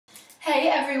Hey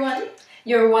everyone,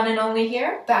 your one and only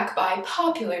here, back by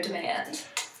popular demand.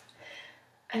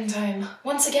 And I'm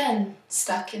once again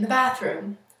stuck in the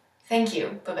bathroom. Thank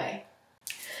you, bye-bye.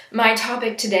 My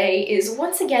topic today is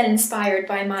once again inspired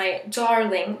by my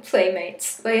darling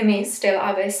playmates, Les Amis de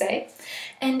l'ABC,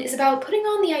 and is about putting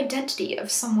on the identity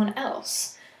of someone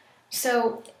else.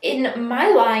 So, in my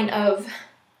line of,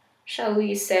 shall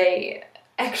we say,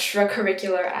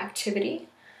 extracurricular activity,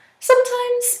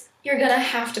 sometimes you're gonna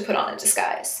have to put on a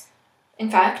disguise. In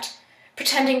fact,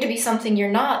 pretending to be something you're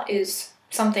not is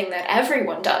something that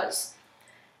everyone does.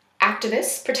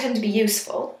 Activists pretend to be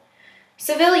useful.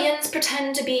 Civilians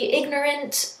pretend to be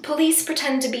ignorant. Police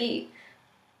pretend to be,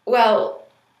 well,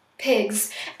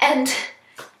 pigs. And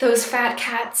those fat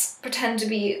cats pretend to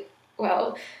be,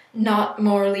 well, not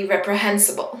morally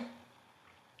reprehensible.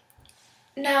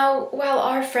 Now, while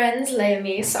our friends, Les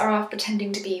Amis, are off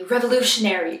pretending to be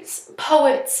revolutionaries,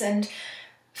 poets, and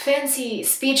fancy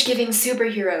speech-giving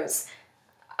superheroes,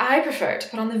 I prefer to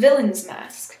put on the villain's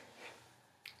mask.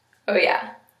 Oh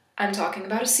yeah, I'm talking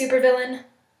about a supervillain.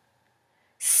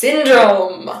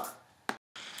 Syndrome!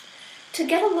 To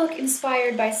get a look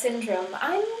inspired by Syndrome,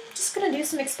 I'm just gonna do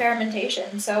some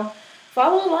experimentation, so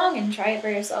follow along and try it for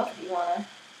yourself if you wanna.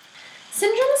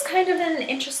 Syndrome is kind of an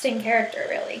interesting character,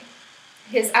 really.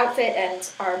 His outfit and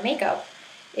our makeup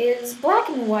is black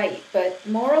and white, but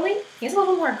morally, he's a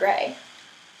little more gray.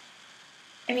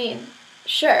 I mean,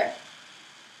 sure,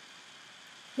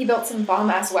 he built some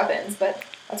bomb-ass weapons, but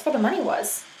that's where the money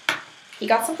was. He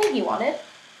got something he wanted,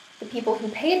 the people who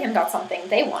paid him got something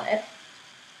they wanted,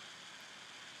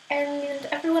 and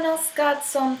everyone else got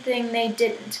something they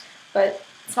didn't, but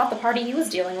it's not the party he was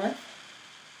dealing with.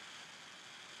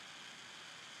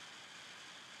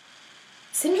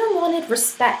 Syndrome wanted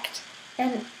respect,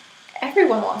 and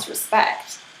everyone wants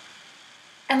respect.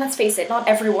 And let's face it, not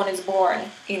everyone is born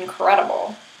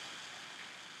incredible.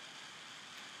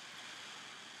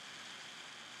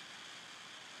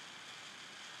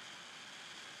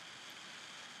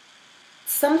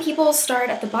 Some people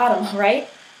start at the bottom, right?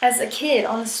 As a kid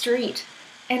on the street.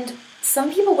 And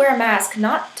some people wear a mask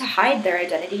not to hide their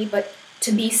identity, but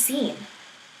to be seen.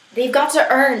 They've got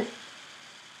to earn...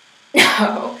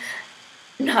 No.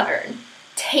 Not earn,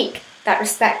 take that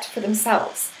respect for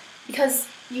themselves. Because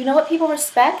you know what people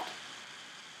respect?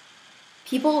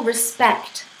 People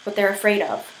respect what they're afraid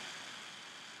of.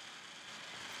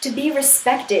 To be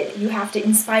respected, you have to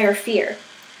inspire fear.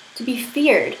 To be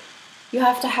feared, you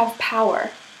have to have power.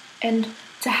 And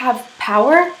to have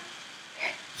power,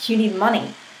 you need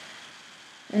money.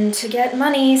 And to get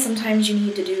money, sometimes you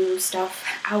need to do stuff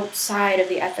outside of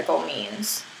the ethical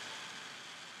means.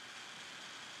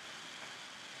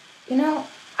 You know,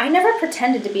 I never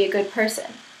pretended to be a good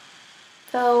person,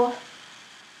 though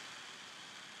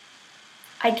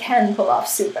I can pull off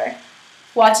super.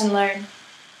 Watch and learn.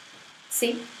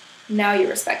 See, now you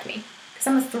respect me, because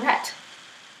I'm a threat.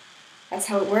 That's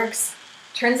how it works.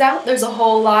 Turns out there's a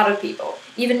whole lot of people,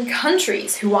 even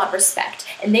countries, who want respect,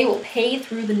 and they will pay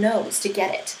through the nose to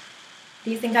get it.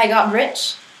 Do you think I got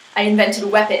rich? I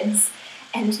invented weapons,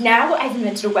 and now I've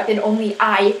invented a weapon only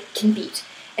I can beat.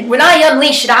 And when I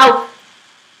unleash it, I'll...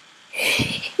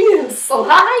 You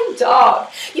sly dog!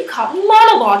 You caught me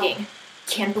monologuing!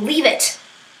 Can't believe it!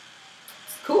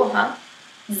 Cool, huh?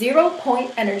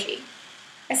 0-point energy.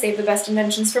 I save the best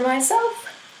inventions for myself.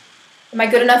 Am I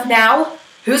good enough now?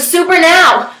 Who's super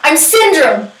now? I'm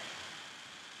Syndrome!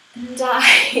 And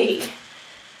I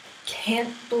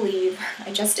can't believe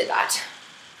I just did that.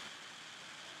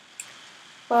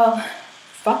 Well,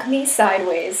 fuck me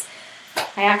sideways.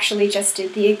 I actually just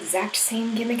did the exact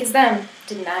same gimmick as them,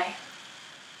 didn't I?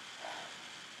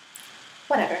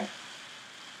 Whatever.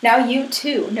 Now you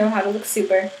too know how to look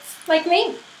super. Like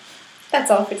me.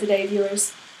 That's all for today,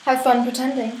 viewers. Have fun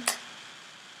pretending.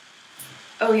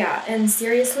 Oh yeah, and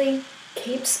seriously,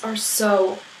 capes are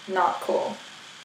so not cool.